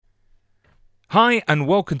Hi and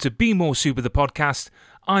welcome to Be More Super, the podcast.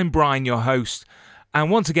 I'm Brian, your host. And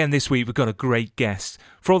once again this week we've got a great guest.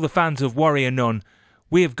 For all the fans of Warrior Nun,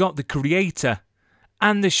 we have got the creator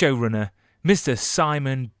and the showrunner, Mr.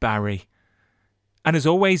 Simon Barry. And as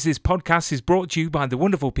always, this podcast is brought to you by the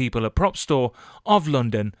wonderful people at Prop Store of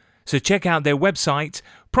London. So check out their website,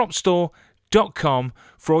 propstore.com,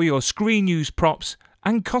 for all your screen use props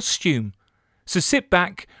and costume. So sit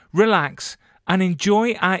back, relax, and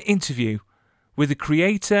enjoy our interview with the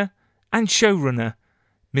creator and showrunner,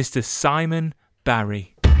 Mr. Simon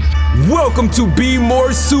Barry. Welcome to Be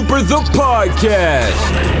More Super, the podcast.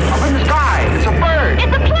 Up in the sky, it's a bird. It's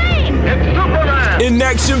a plane! It's Superman. An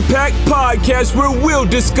action-packed podcast where we'll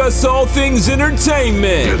discuss all things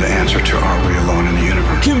entertainment. You're the answer to Are We Alone in the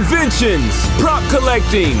Universe? Conventions, prop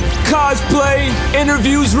collecting, cosplay,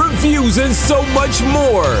 interviews, reviews, and so much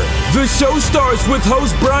more. The show starts with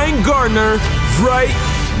host Brian Gardner right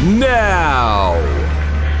now.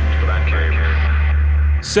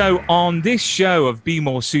 So on this show of Be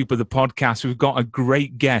More Super, the podcast, we've got a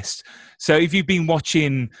great guest. So if you've been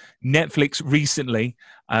watching Netflix recently,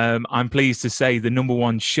 I'm pleased to say the number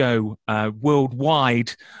one show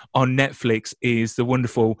worldwide on Netflix is the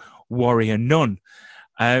wonderful Warrior Nun.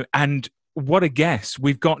 And what a guest.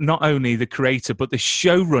 We've got not only the creator, but the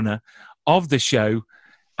showrunner of the show,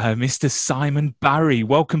 Mr. Simon Barry.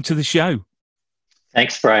 Welcome to the show.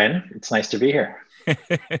 Thanks, Brian. It's nice to be here.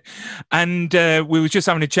 And we were just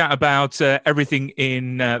having a chat about everything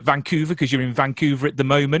in Vancouver, because you're in Vancouver at the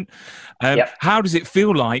moment. Yep. How does it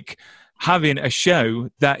feel like having a show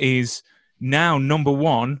that is now number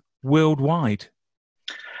one worldwide?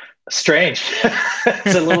 Strange.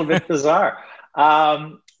 It's a little bit bizarre.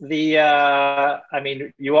 I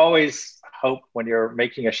mean, you always hope when you're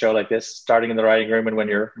making a show like this, starting in the writing room and when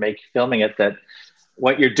you're filming it, that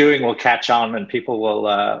what you're doing will catch on and people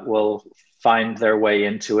will find their way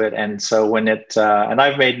into it. And so when it, and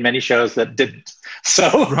I've made many shows that didn't.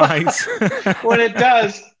 So Right. when it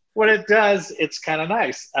does, it's kind of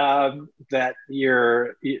nice that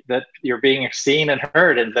you're being seen and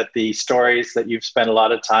heard, and that the stories that you've spent a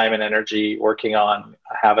lot of time and energy working on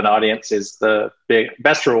have an audience is the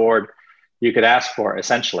best reward you could ask for,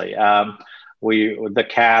 essentially. The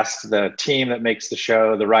cast, the team that makes the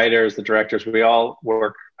show, the writers, the directors, we all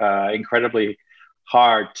work incredibly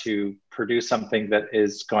hard to produce something that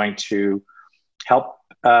is going to help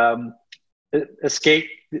escape,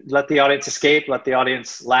 let the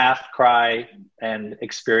audience laugh, cry, and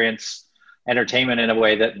experience entertainment in a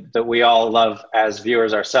way that we all love as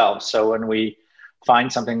viewers ourselves. So when we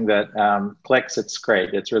find something that clicks, it's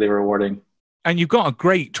great. It's really rewarding. And you've got a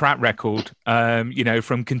great track record,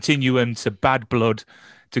 from Continuum to Bad Blood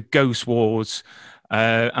to Ghost Wars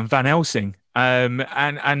and Van Helsing.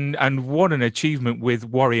 And what an achievement with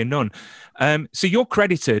Warrior Nun. So you're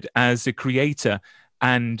credited as the creator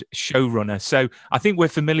and showrunner. So I think we're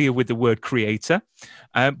familiar with the word creator.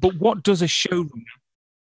 But what does a showrunner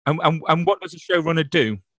and what does a showrunner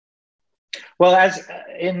do? Well, as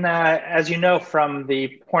you know, from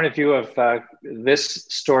the point of view of this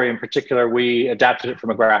story in particular, we adapted it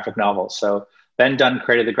from a graphic novel. So Ben Dunn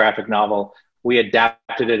created the graphic novel. We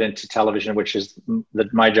adapted it into television, which is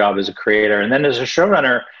my job as a creator. And then as a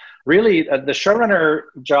showrunner, really, the showrunner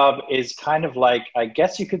job is kind of like, I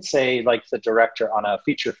guess you could say, like the director on a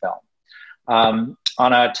feature film.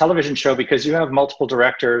 On a television show, because you have multiple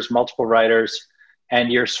directors, multiple writers,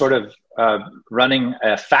 and you're sort of running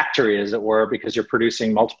a factory, as it were, because you're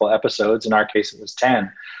producing multiple episodes. In our case, it was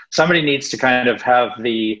 10. Somebody needs to kind of have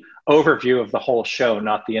the overview of the whole show,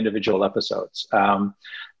 not the individual episodes.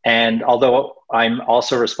 And although I'm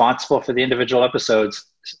also responsible for the individual episodes,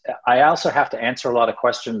 I also have to answer a lot of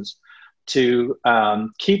questions to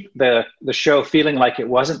keep the show feeling like it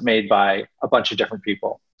wasn't made by a bunch of different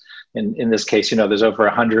people. In this case, there's over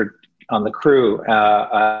 100 on the crew,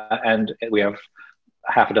 and we have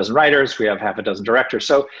half a dozen writers, we have half a dozen directors.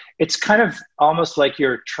 So it's kind of almost like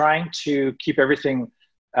you're trying to keep everything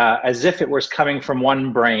as if it was coming from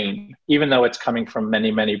one brain, even though it's coming from many,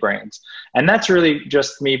 many brains. And that's really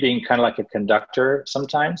just me being kind of like a conductor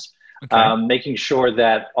sometimes, making sure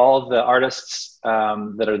that all the artists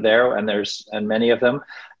that are there, and many of them,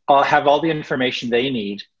 have all the information they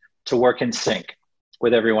need to work in sync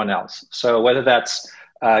with everyone else. So whether that's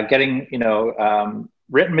getting,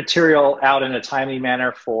 written material out in a timely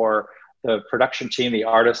manner for the production team, the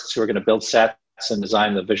artists who are going to build sets and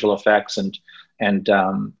design the visual effects and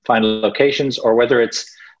find locations, or whether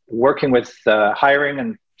it's working with hiring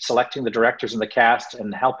and selecting the directors and the cast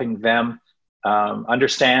and helping them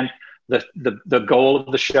understand the goal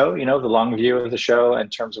of the show, the long view of the show in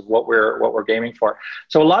terms of what we're gaming for.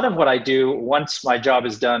 So a lot of what I do once my job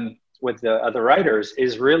is done with the other writers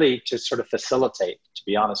is really to sort of facilitate, to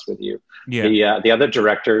be honest with you, the other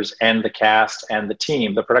directors and the cast and the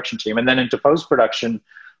team, the production team. And then into post-production,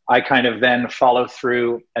 I kind of then follow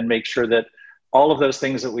through and make sure that all of those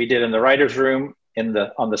things that we did in the writer's room,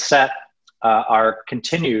 on the set, are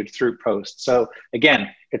continued through post. So again,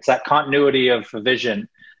 it's that continuity of vision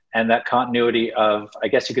and that continuity of, I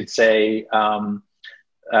guess you could say,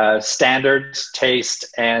 standards, taste,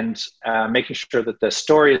 and making sure that the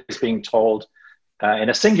story is being told in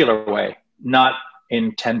a singular way, not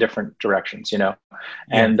in 10 different directions,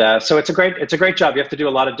 And so it's a great job. You have to do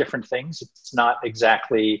a lot of different things. It's not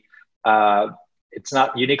exactly, it's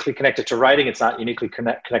not uniquely connected to writing. It's not uniquely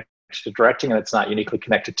connected to directing, and it's not uniquely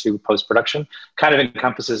connected to post-production. Kind of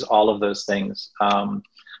encompasses all of those things.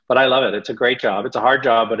 But I love it. It's a great job. It's a hard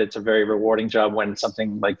job, but it's a very rewarding job when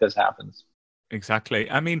something like this happens. Exactly.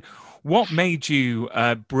 I mean, what made you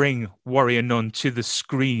bring Warrior Nun to the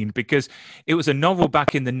screen? Because it was a novel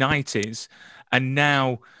back in the 90s, and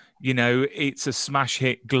now, it's a smash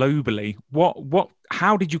hit globally.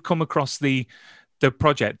 How did you come across the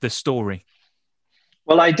project, the story?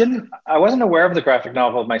 Well, I wasn't aware of the graphic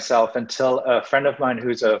novel myself until a friend of mine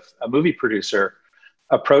who's a movie producer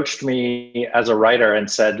approached me as a writer and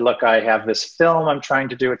said, look, I have this film I'm trying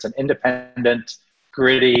to do. It's an independent,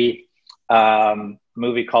 gritty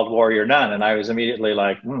movie called Warrior Nun. And I was immediately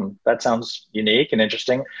like, that sounds unique and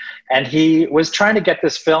interesting. And he was trying to get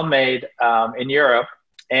this film made in Europe.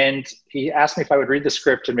 And he asked me if I would read the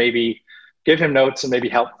script and maybe give him notes and maybe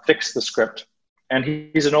help fix the script. And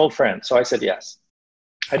he's an old friend. So I said yes.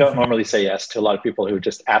 I don't normally say yes to a lot of people who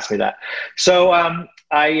just ask me that. So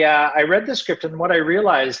I read the script, and what I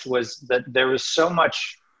realized was that there was so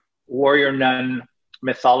much Warrior Nun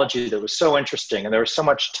mythology that was so interesting, and there was so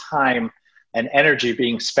much time and energy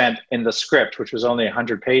being spent in the script, which was only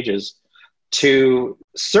 100 pages, to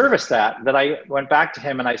service that I went back to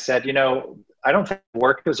him and I said, I don't think it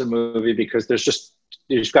worked as a movie because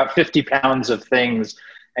you've got 50 pounds of things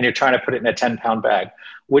and you're trying to put it in a 10-pound bag.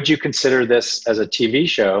 Would you consider this as a TV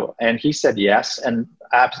show? And he said yes. And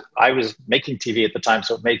I was making TV at the time,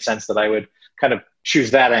 so it made sense that I would kind of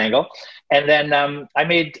choose that angle. And then I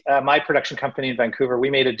made my production company in Vancouver. We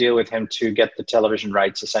made a deal with him to get the television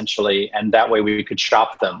rights, essentially, and that way we could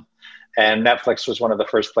shop them. And Netflix was one of the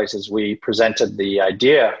first places we presented the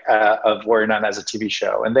idea of Warrior Nun as a TV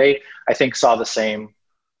show. And they, I think, saw the same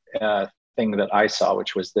thing that I saw,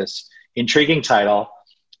 which was this intriguing title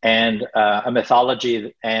and a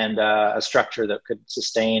mythology and a structure that could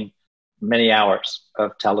sustain many hours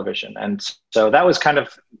of television. And so that was kind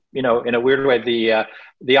of, in a weird way,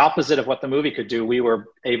 the opposite of what the movie could do. We were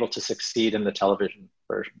able to succeed in the television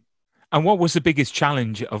version. And what was the biggest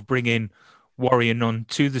challenge of bringing Warrior Nun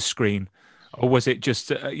to the screen? Or was it just,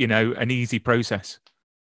 an easy process?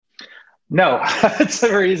 No, it's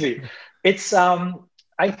very easy. It's,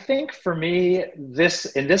 I think for me, in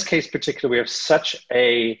this case particularly, we have such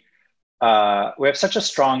a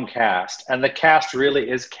strong cast, and the cast really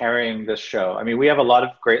is carrying this show. I mean, we have a lot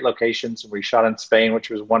of great locations. We shot in Spain,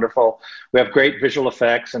 which was wonderful. We have great visual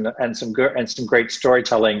effects and some great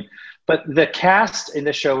storytelling. But the cast in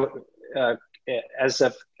the show,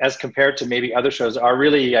 as compared to maybe other shows, are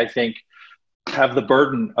really, I think, have the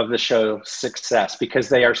burden of the show's success because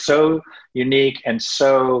they are so unique and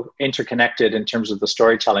so interconnected in terms of the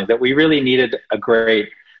storytelling that we really needed a great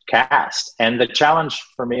cast. And the challenge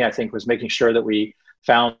for me, I think, was making sure that we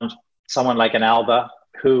found someone like an Alba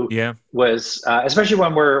who was, especially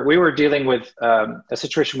when we were dealing with a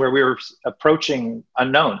situation where we were approaching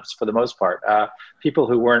unknowns for the most part, people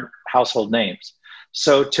who weren't household names.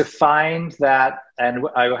 So to find that, and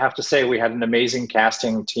I have to say we had an amazing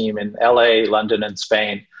casting team in LA, London, and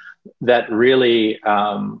Spain that really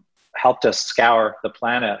helped us scour the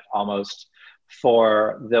planet almost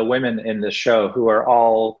for the women in the show, who are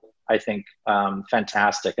all, I think,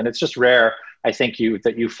 fantastic. And it's just rare, I think,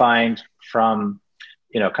 that you find from,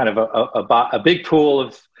 kind of a big pool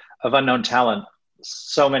of unknown talent,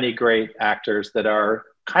 so many great actors that are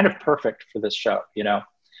kind of perfect for this show,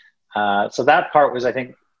 So that part was, I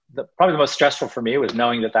think, probably the most stressful for me, was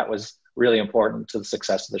knowing that was really important to the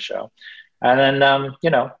success of the show. And then,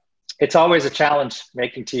 it's always a challenge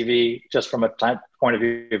making TV just from a point of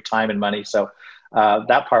view of time and money. So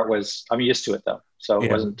that part was, I'm used to it though. So it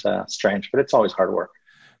wasn't strange, but it's always hard work.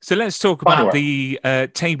 So let's talk about the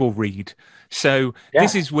table read. So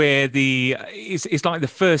this is where it's like the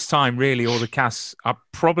first time really all the casts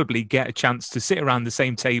probably get a chance to sit around the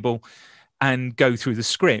same table and go through the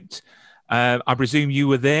script. I presume you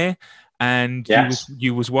were there. and Yes.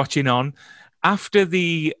 you was watching on after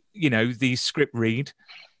the script read.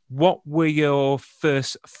 What were your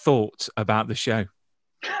first thoughts about the show?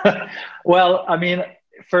 Well, I mean,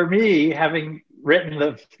 for me, having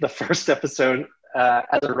written the first episode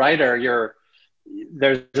as a writer,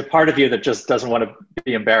 there's a part of you that just doesn't want to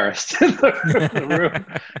be embarrassed in the room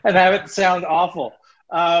and have it sound awful.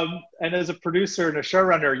 And as a producer and a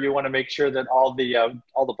showrunner, you want to make sure that all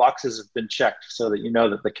the boxes have been checked so that you know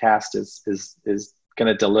that the cast is going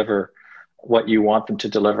to deliver what you want them to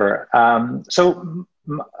deliver. So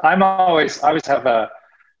I always have a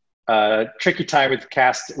tricky time with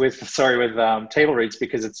table reads,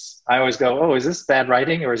 because I always go, oh, is this bad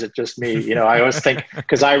writing or is it just me? I always think,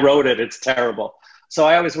 because I wrote it, it's terrible. So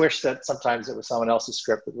I always wish that sometimes it was someone else's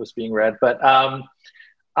script that was being read. But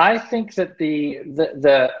I think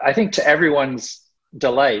that I think to everyone's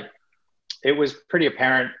delight, it was pretty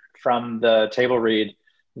apparent from the table read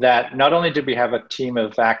that not only did we have a team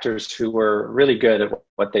of actors who were really good at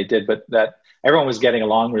what they did, but that everyone was getting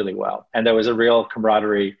along really well. And there was a real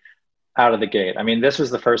camaraderie out of the gate. I mean, this was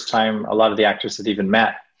the first time a lot of the actors had even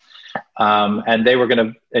met. And they were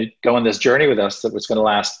going to go on this journey with us that was going to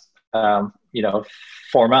last, 4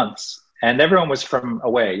 months. And everyone was from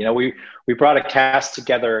away. We brought a cast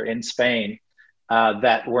together in Spain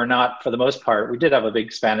that were not, for the most part, we did have a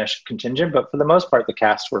big Spanish contingent, but for the most part, the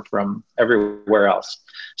cast were from everywhere else.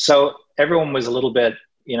 So everyone was a little bit,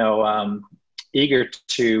 eager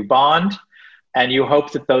to bond. And you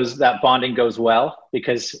hope that that bonding goes well,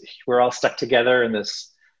 because we're all stuck together in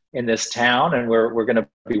this town, and we're going to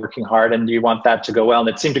be working hard, and you want that to go well. And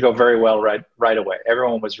it seemed to go very well right away.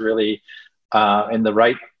 Everyone was really in the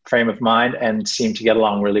right frame of mind and seemed to get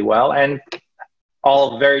along really well, and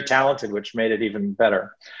all very talented, which made it even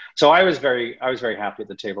better. So I was very happy at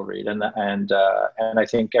the table read, and I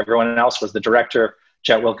think everyone else was. The director,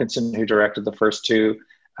 Chet Wilkinson, who directed the first two,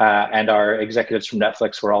 and our executives from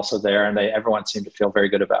Netflix were also there, and everyone seemed to feel very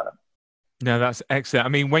good about it. No, that's excellent. I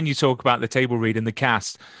mean, when you talk about the table read and the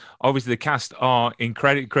cast, obviously the cast are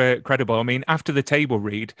incredible. I mean, after the table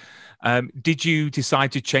read, did you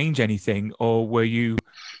decide to change anything, or were you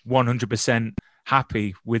 100%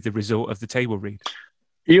 happy with the result of the table read?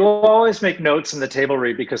 You always make notes in the table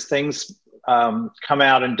read, because things come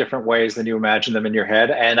out in different ways than you imagine them in your head.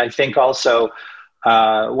 And I think also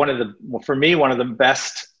one of the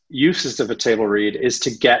best uses of a table read is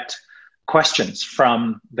to get questions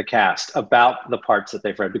from the cast about the parts that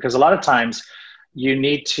they've read, because a lot of times you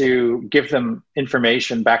need to give them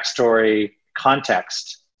information, backstory,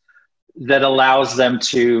 context that allows them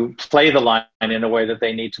to play the line in a way that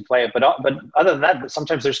they need to play it. But other than that,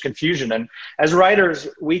 sometimes there's confusion, and as writers,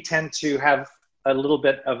 we tend to have a little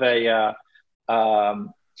bit of a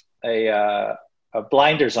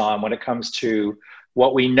blinders on when it comes to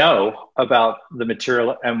what we know about the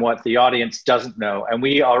material and what the audience doesn't know. And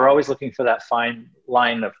we are always looking for that fine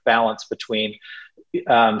line of balance between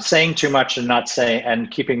saying too much and not saying, and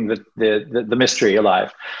keeping the mystery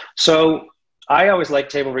alive. So I always like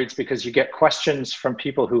table reads, because you get questions from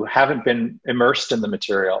people who haven't been immersed in the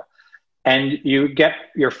material, and you get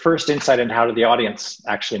your first insight into how the audience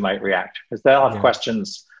actually might react, because they'll have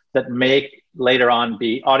questions that may later on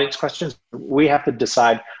be audience questions. We have to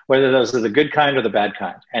decide whether those are the good kind or the bad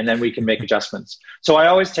kind, and then we can make adjustments. So I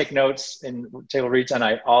always take notes in table reads, and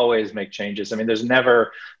I always make changes. I mean, there's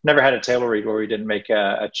never had a table read where we didn't make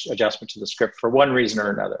a adjustment to the script for one reason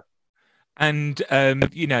or another. And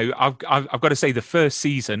I've got to say, the first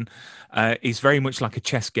season is very much like a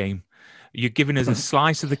chess game. You're giving us a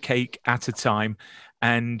slice of the cake at a time,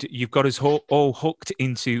 and you've got us all hooked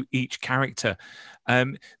into each character.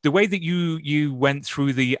 The way that you went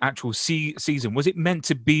through the actual season, was it meant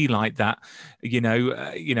to be like that?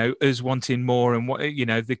 Us wanting more, and what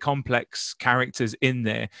the complex characters in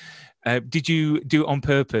there. Did you do it on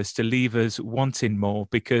purpose to leave us wanting more?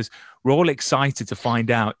 Because we're all excited to find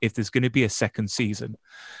out if there's going to be a second season.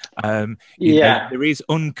 There is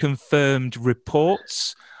unconfirmed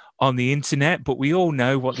reports on the internet, but we all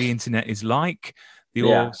know what the internet is like. They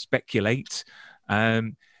all speculate.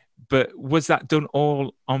 But was that done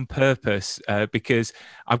all on purpose? Because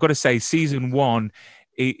I've got to say, season 1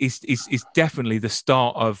 is definitely the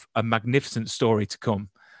start of a magnificent story to come.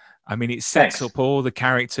 I mean, it sets up all the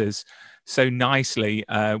characters so nicely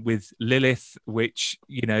with Lilith, which,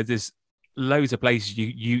 there's loads of places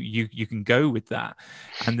you can go with that,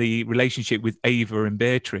 and the relationship with Ava and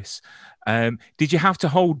Beatrice. Did you have to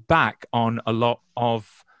hold back on a lot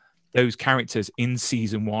of those characters in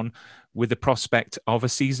season 1 with the prospect of a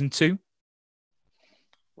season 2?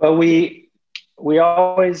 Well, we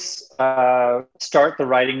always start the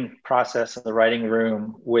writing process in the writing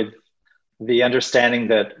room with the understanding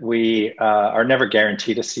that we are never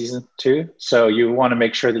guaranteed a season 2. So you want to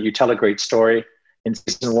make sure that you tell a great story in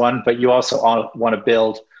season 1, but you also want to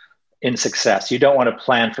build in success. You don't want to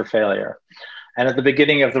plan for failure. And at the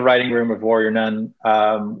beginning of the writing room of Warrior Nun,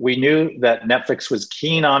 we knew that Netflix was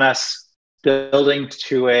keen on us building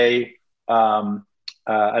to an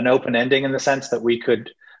open ending, in the sense that we could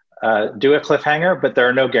do a cliffhanger, but there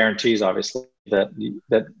are no guarantees, obviously, that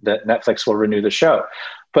Netflix will renew the show.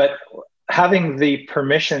 But having the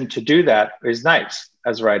permission to do that is nice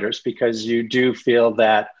as writers, because you do feel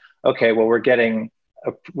that, okay, well, we're getting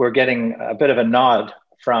a bit of a nod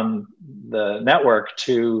from the network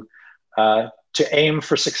to aim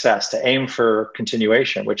for success, to aim for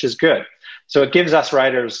continuation, which is good. So it gives us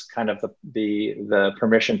writers kind of the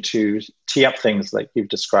permission to tee up things like you've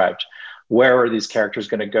described. Where are these characters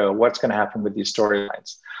going to go? What's going to happen with these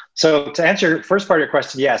storylines? So to answer your first part of your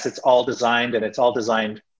question, yes, it's all designed, and it's all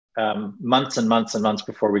designed months and months and months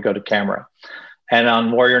before we go to camera. And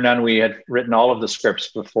on Warrior Nun, we had written all of the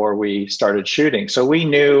scripts before we started shooting. So we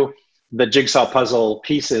knew the jigsaw puzzle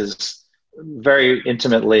pieces very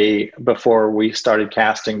intimately before we started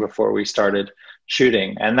casting, before we started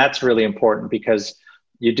shooting. And that's really important, because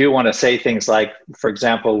you do want to say things like, for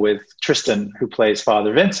example, with Tristan, who plays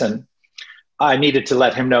Father Vincent, I needed to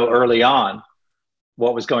let him know early on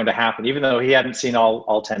what was going to happen. Even though he hadn't seen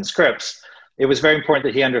all 10 scripts, it was very important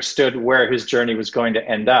that he understood where his journey was going to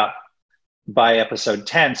end up by episode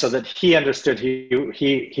 10, so that he understood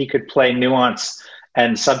he could play nuance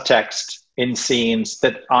and subtext in scenes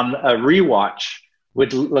that on a rewatch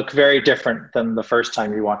would look very different than the first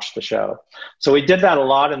time you watched the show. So we did that a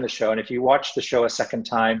lot in the show. And if you watch the show a second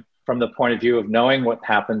time from the point of view of knowing what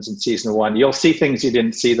happens in season 1, you'll see things you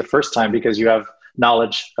didn't see the first time, because you have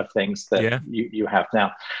knowledge of things that you have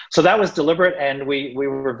now. So that was deliberate, and we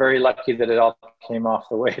were very lucky that it all came off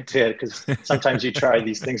the way it did, because sometimes you try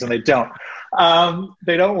these things and they don't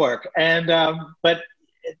work. And but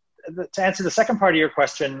to answer the second part of your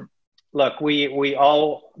question, look,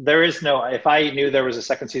 if I knew there was a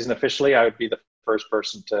second season officially, I would be the first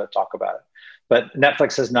person to talk about it. But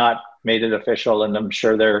Netflix has not made it official, and I'm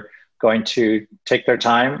sure they're going to take their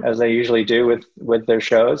time, as they usually do with their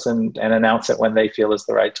shows, and announce it when they feel is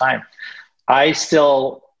the right time. I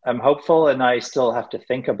still am hopeful, and I still have to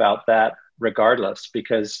think about that regardless,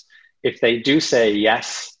 because if they do say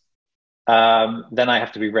yes, then I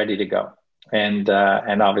have to be ready to go. And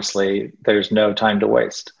obviously there's no time to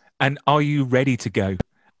waste. And are you ready to go?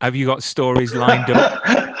 Have you got stories lined up?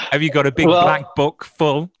 Have you got a big black book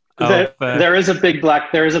full? There is a big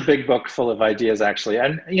book full of ideas, actually.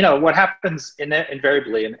 And what happens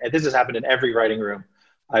invariably, and this has happened in every writing room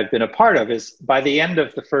I've been a part of, is by the end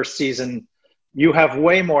of the first season, you have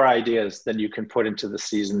way more ideas than you can put into the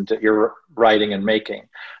season that you're writing and making.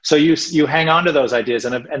 So you hang on to those ideas,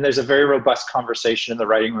 and there's a very robust conversation in the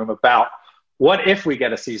writing room about, what if we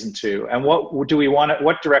get a season 2, and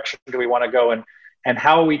what direction do we want to go in, and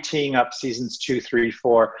how are we teeing up seasons 2, 3,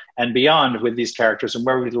 4, and beyond with these characters, and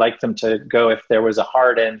where we'd like them to go if there was a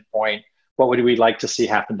hard end point. What would we like to see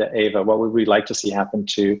happen to Ava? What would we like to see happen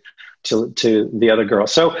to the other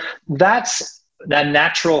girls? So that's the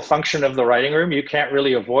natural function of the writing room. You can't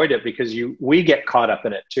really avoid it, because we get caught up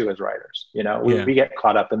in it too as writers. We get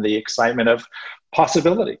caught up in the excitement of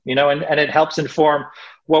possibility, and it helps inform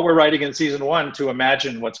what we're writing in season 1 to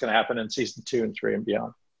imagine what's going to happen in season 2 and 3 and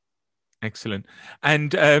beyond. Excellent.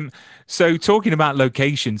 And so talking about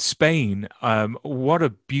location, Spain, what a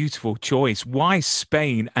beautiful choice. Why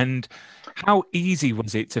Spain, and how easy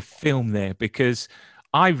was it to film there? Because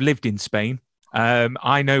I've lived in Spain.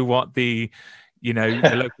 I know what the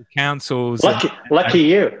local councils. Lucky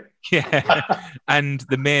you. Yeah. And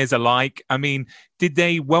the mayors are like. I mean, did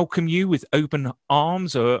they welcome you with open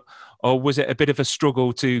arms, or was it a bit of a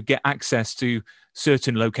struggle to get access to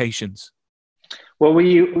certain locations? Well,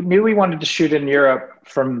 we knew we wanted to shoot in Europe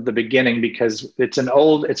from the beginning, because it's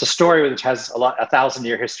a story which has a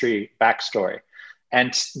 1,000-year history backstory.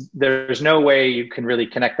 And there's no way you can really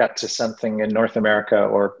connect that to something in North America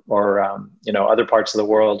or other parts of the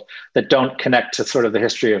world that don't connect to sort of the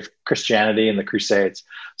history of Christianity and the Crusades.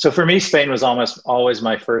 So for me, Spain was almost always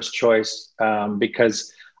my first choice,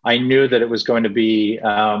 because I knew that it was going to be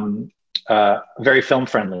very film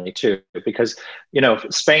friendly too, because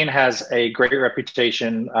Spain has a great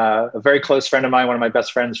reputation. A very close friend of mine, one of my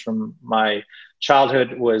best friends from my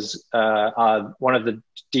childhood, was one of the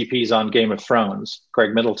DPs on Game of Thrones,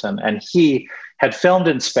 Greg Middleton, and he had filmed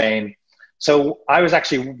in Spain. So I was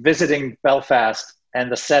actually visiting Belfast and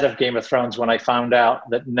the set of Game of Thrones when I found out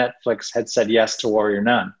that Netflix had said yes to Warrior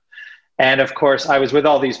Nun. And of course, I was with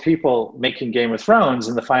all these people making Game of Thrones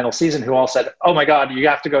in the final season who all said, "Oh my God, you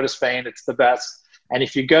have to go to Spain. It's the best. And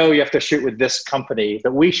if you go, you have to shoot with this company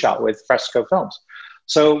that we shot with, Fresco Films."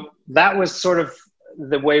 So that was sort of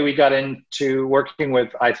the way we got into working with,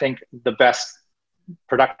 I think, the best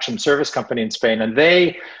production service company in Spain. And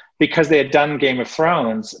they, because they had done Game of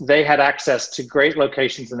Thrones, they had access to great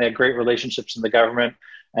locations and they had great relationships in the government.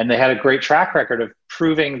 And they had a great track record of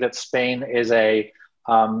proving that Spain is a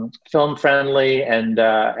film friendly and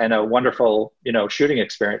a wonderful, shooting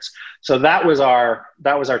experience. So that was our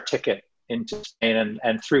ticket into Spain.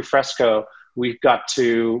 And through Fresco, we got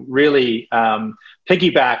to really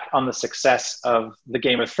piggyback on the success of the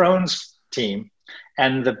Game of Thrones team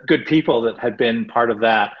and the good people that had been part of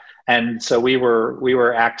that. And so we were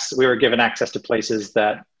given access to places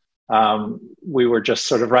that we were just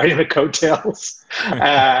sort of riding the coattails,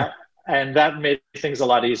 and that made things a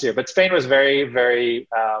lot easier. But Spain was very, very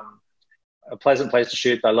a pleasant place to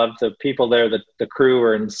shoot. I loved the people there. The crew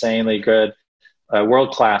were insanely good,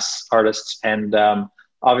 world-class artists, and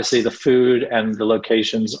obviously the food and the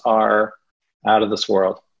locations are out of this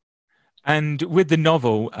world. And with the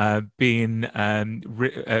novel being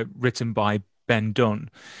written by Ben Dunn,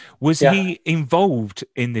 was he involved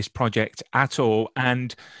in this project at all?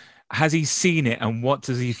 And has he seen it, and what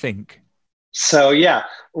does he think? So,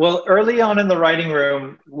 well, early on in the writing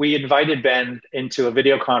room, we invited Ben into a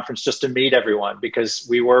video conference just to meet everyone because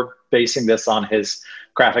we were basing this on his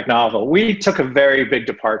graphic novel. We took a very big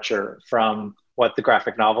departure from what the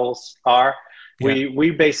graphic novels are. Yeah.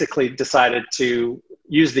 We basically decided to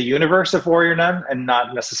use the universe of Warrior Nun and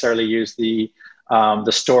not necessarily use the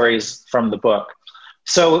stories from the book.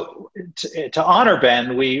 So to honor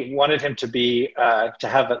Ben, we wanted him to be to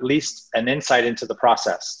have at least an insight into the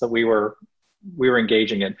process that we were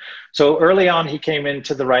engaging in. So early on, he came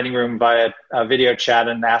into the writing room via a video chat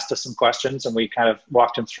and asked us some questions, and we kind of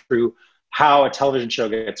walked him through how a television show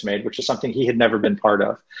gets made, which is something he had never been part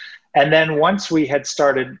of. And then once we had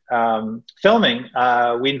started filming,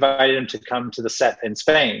 we invited him to come to the set in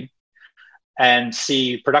Spain and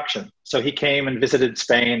see production. So he came and visited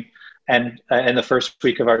Spain and in the first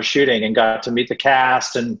week of our shooting and got to meet the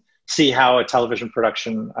cast and see how a television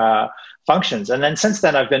production functions. And then since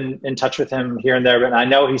then, I've been in touch with him here and there, but I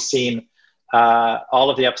know he's seen all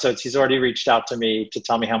of the episodes. He's already reached out to me to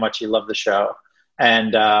tell me how much he loved the show.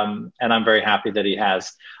 And I'm very happy that he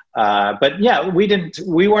has. But yeah,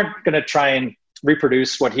 we weren't going to try and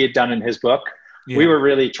reproduce what he had done in his book. Yeah. We were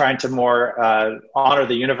really trying to more honor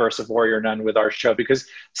the universe of Warrior Nun with our show, because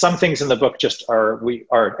some things in the book just are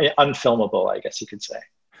unfilmable, I guess you could say.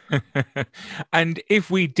 And if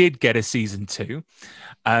we did get a season 2,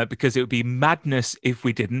 because it would be madness if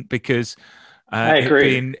we didn't, because I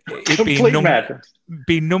agree. It'd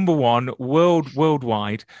be number one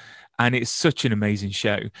worldwide. And it's such an amazing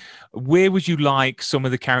show. Where would you like some of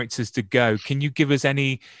the characters to go? Can you give us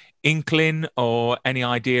any inkling or any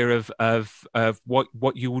idea of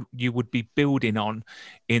what you would be building on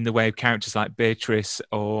in the way of characters like Beatrice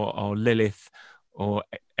or Lilith or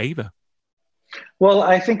Ava? Well,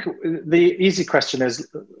 I think the easy question is,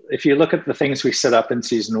 if you look at the things we set up in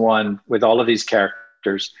season 1 with all of these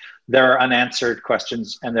characters, there are unanswered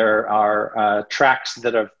questions and there are tracks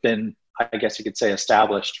that have been, I guess you could say,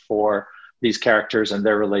 established for these characters and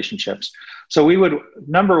their relationships. So we would,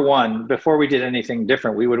 number one, before we did anything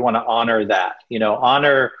different, we would want to honor that,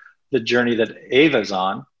 honor the journey that Ava's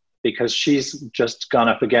on, because she's just gone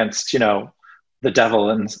up against, the devil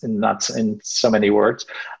in not in so many words.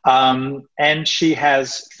 And she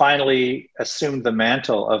has finally assumed the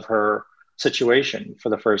mantle of her situation for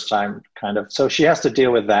the first time, kind of. So she has to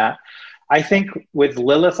deal with that. I think with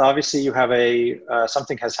Lilith, obviously you have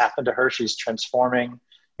something has happened to her. She's transforming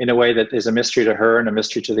in a way that is a mystery to her and a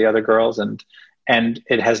mystery to the other girls. And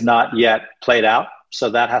it has not yet played out. So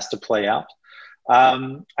that has to play out.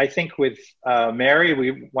 I think with Mary,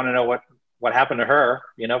 we want to know what happened to her,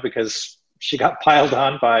 because she got piled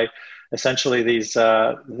on by essentially these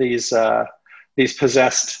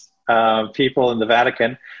possessed people in the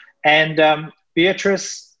Vatican. And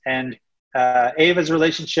Beatrice and Ava's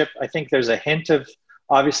relationship, I think there's a hint of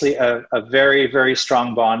obviously a very, very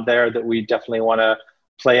strong bond there that we definitely want to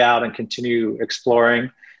play out and continue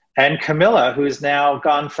exploring. And Camilla, who's now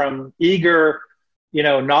gone from eager,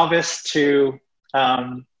 novice to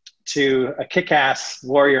a kick-ass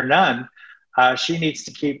warrior nun, she needs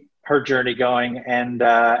to keep her journey going. And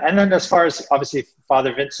then as far as obviously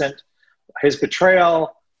Father Vincent, his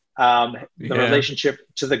betrayal, the relationship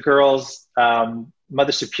to the girls,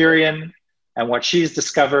 Mother Superior, and what she's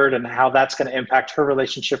discovered and how that's going to impact her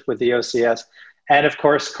relationship with the OCS. and of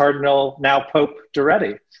course Cardinal, now Pope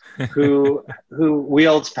Duretti, who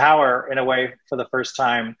wields power in a way for the first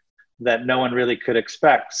time that no one really could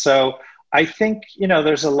expect. So I think, you know,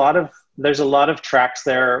 there's a lot of tracks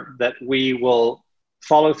there that we will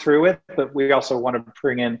follow through with, but we also want to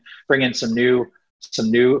bring in some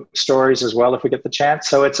new stories as well if we get the chance.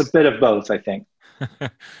 So it's a bit of both, I think.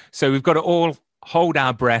 So we've got to all hold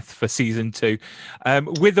our breath for season 2.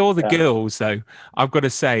 With all the girls, though, I've got to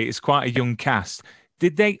say it's quite a young cast.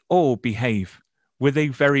 Did they all behave? Were they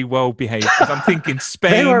very well behaved? Because I'm thinking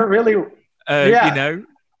Spain. They were really, you know.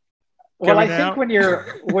 Well, I think when you're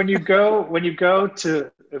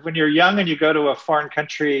young and you go to a foreign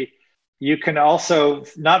country, you can also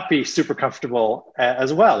not be super comfortable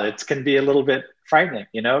as well. It can be a little bit frightening,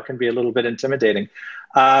 you know. It can be a little bit intimidating.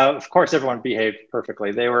 Of course, everyone behaved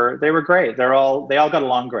perfectly. They were great. They all got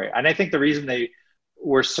along great. And I think the reason they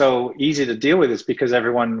were so easy to deal with is because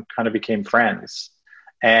everyone kind of became friends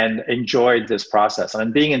and enjoyed this process.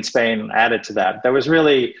 And being in Spain added to that. There was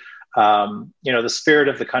really, you know, the spirit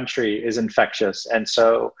of the country is infectious, and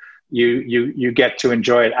so you get to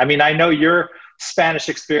enjoy it. I mean, I know your Spanish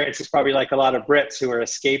experience is probably like a lot of Brits who are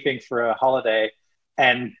escaping for a holiday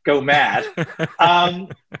and go mad.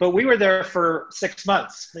 But we were there for 6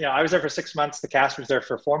 months. You know, I was there for 6 months. The cast was there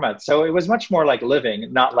for 4 months. So it was much more like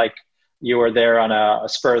living, not like you were there on a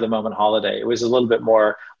spur of the moment holiday. It was a little bit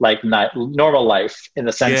more like normal life in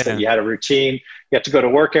the sense that you had a routine. You had to go to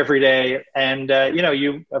work every day. And, you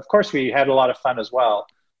know, of course we had a lot of fun as well,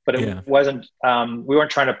 but it wasn't, we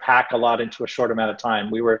weren't trying to pack a lot into a short amount of time.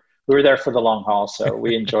 We were there for the long haul. So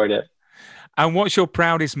we enjoyed it. And what's your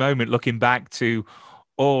proudest moment looking back to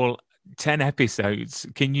all 10 episodes?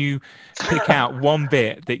 Can you pick out one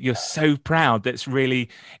bit that you're so proud that's really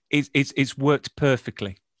it's worked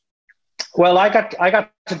perfectly? Well, I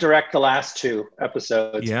got to direct the last 2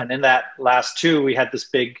 episodes, and in that last 2 we had this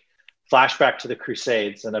big flashback to the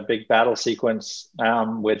Crusades and a big battle sequence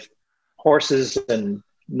with horses and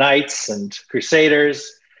knights and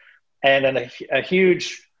crusaders, and then a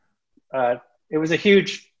huge it was a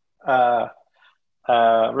huge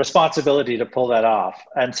responsibility to pull that off.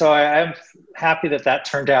 And so I'm happy that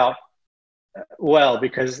turned out well,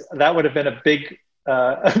 because that would have been a big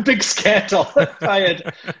scandal if I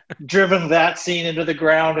had driven that scene into the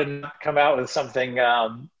ground and come out with something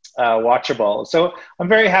watchable. So I'm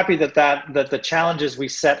very happy that the challenges we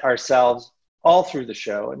set ourselves all through the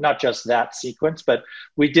show, not just that sequence, but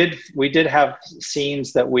we did have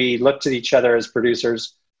scenes that we looked at each other as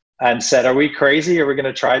producers and said, are we crazy? Are we going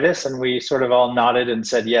to try this? And we sort of all nodded and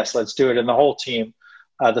said, yes, let's do it. And the whole team,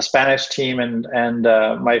 the Spanish team and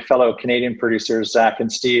my fellow Canadian producers, Zach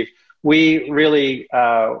and Steve, we really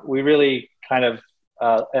kind of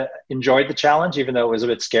enjoyed the challenge, even though it was a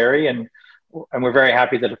bit scary. And we're very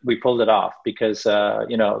happy that we pulled it off because,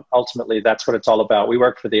 you know, ultimately that's what it's all about. We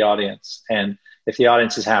work for the audience. And if the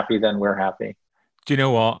audience is happy, then we're happy. Do you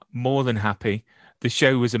know what? More than happy. The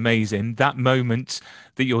show was amazing. That moment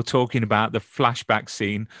that you're talking about, the flashback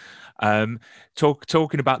scene,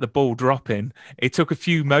 talking about the ball dropping, it took a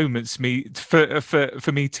few moments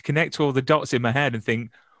for me to connect all the dots in my head and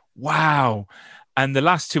think, wow. And the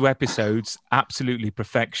last 2 episodes, absolutely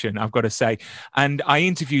perfection, I've got to say. And I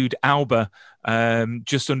interviewed Alba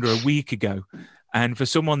just under a week ago. And for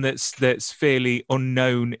someone that's fairly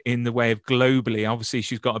unknown in the way of globally, obviously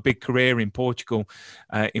she's got a big career in Portugal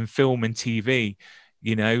in film and TV.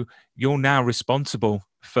 You know, you're now responsible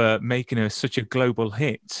for making her such a global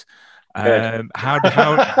hit. How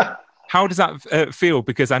does that feel?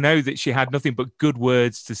 Because I know that she had nothing but good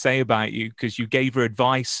words to say about you, because you gave her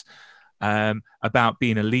advice about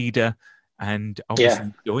being a leader and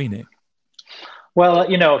obviously enjoying it.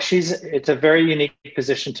 Well, you know, it's a very unique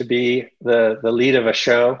position to be the lead of a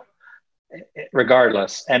show,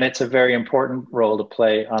 regardless. And it's a very important role to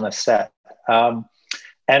play on a set.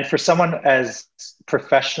 And for someone as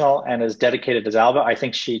professional and as dedicated as Alba, I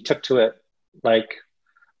think she took to it like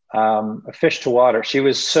a fish to water. She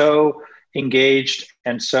was so engaged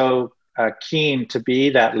and so keen to be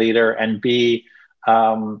that leader and be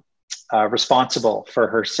responsible for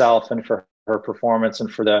herself and for her performance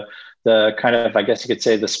and for the kind of, I guess you could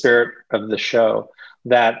say, the spirit of the show,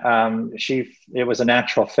 that it was a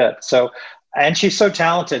natural fit. So, and she's so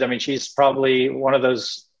talented. I mean, she's probably one of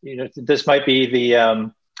those, you know, this might be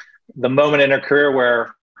the moment in her career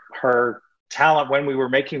where her talent when we were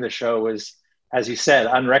making the show was, as you said,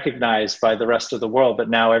 unrecognized by the rest of the world, but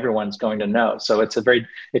now everyone's going to know. So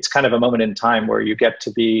it's kind of a moment in time where you get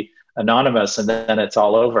to be anonymous and then it's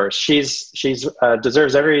all over. She's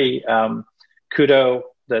deserves every kudo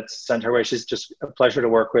that's sent her way. She's just a pleasure to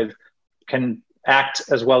work with, can act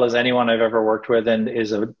as well as anyone I've ever worked with, and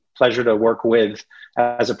is a pleasure to work with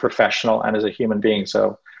as a professional and as a human being.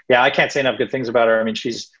 So yeah, I can't say enough good things about her. I mean,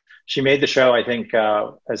 she made the show, I think,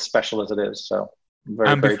 as special as it is. So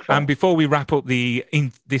I'm very grateful. And before we wrap up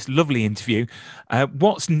this lovely interview,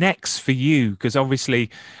 what's next for you? Because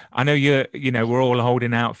obviously, I know we're all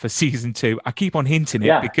holding out for season 2. I keep on hinting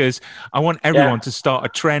it because I want everyone to start a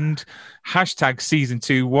trend. Hashtag season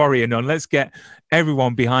 2 Warrior Nun. Let's get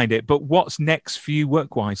everyone behind it. But what's next for you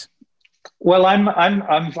work-wise? Well,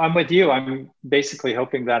 I'm with you. I'm basically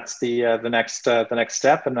hoping that's the next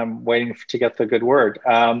step, and I'm waiting to get the good word.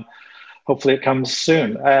 Hopefully, it comes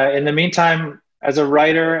soon. In the meantime, as a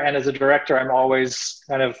writer and as a director, I'm always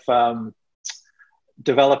kind of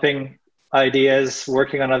developing ideas,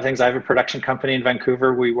 working on other things. I have a production company in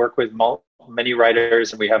Vancouver. We work with many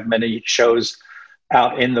writers, and we have many shows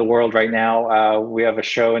out in the world right now. We have a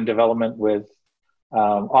show in development with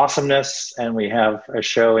Awesomeness, and we have a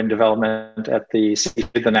show in development at the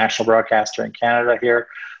national broadcaster in Canada here.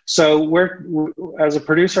 So as a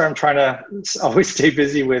producer, I'm trying to always stay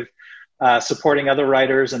busy with supporting other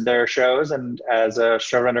writers and their shows. And as a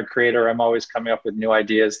showrunner creator, I'm always coming up with new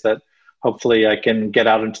ideas that hopefully I can get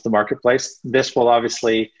out into the marketplace. This will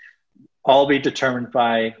obviously all be determined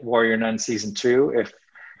by Warrior Nun season 2.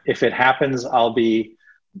 If it happens, I'll be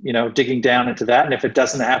digging down into that. And if it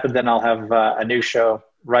doesn't happen, then I'll have a new show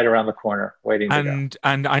right around the corner waiting to go.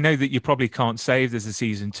 And I know that you probably can't say if there's a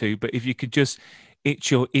season 2, but if you could just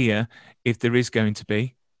itch your ear if there is going to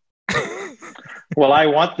be. Well, I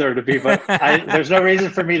want there to be, but there's no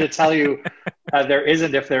reason for me to tell you there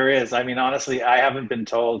isn't if there is. I mean, honestly, I haven't been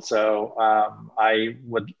told. So I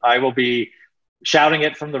will be shouting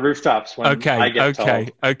it from the rooftops when I get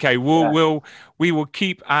told. Okay. We will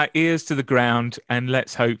keep our ears to the ground, and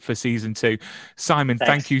let's hope for season 2. Simon,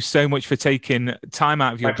 thank you so much for taking time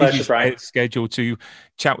out of your busy schedule to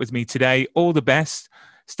chat with me today. All the best.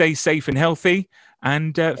 Stay safe and healthy,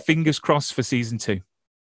 and fingers crossed for season 2.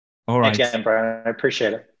 All right. Thanks again, Brian. I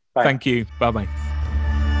appreciate it. Bye. Thank you. Bye-bye.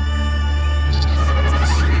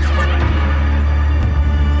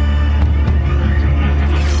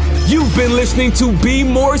 You've been listening to Be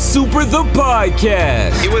More Super, the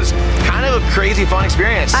podcast. It was kind of a crazy, fun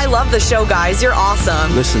experience. I love the show, guys. You're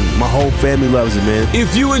awesome. Listen, my whole family loves it, man.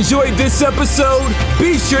 If you enjoyed this episode,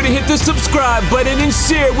 be sure to hit the subscribe button and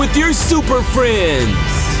share with your super friends.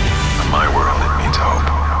 My word.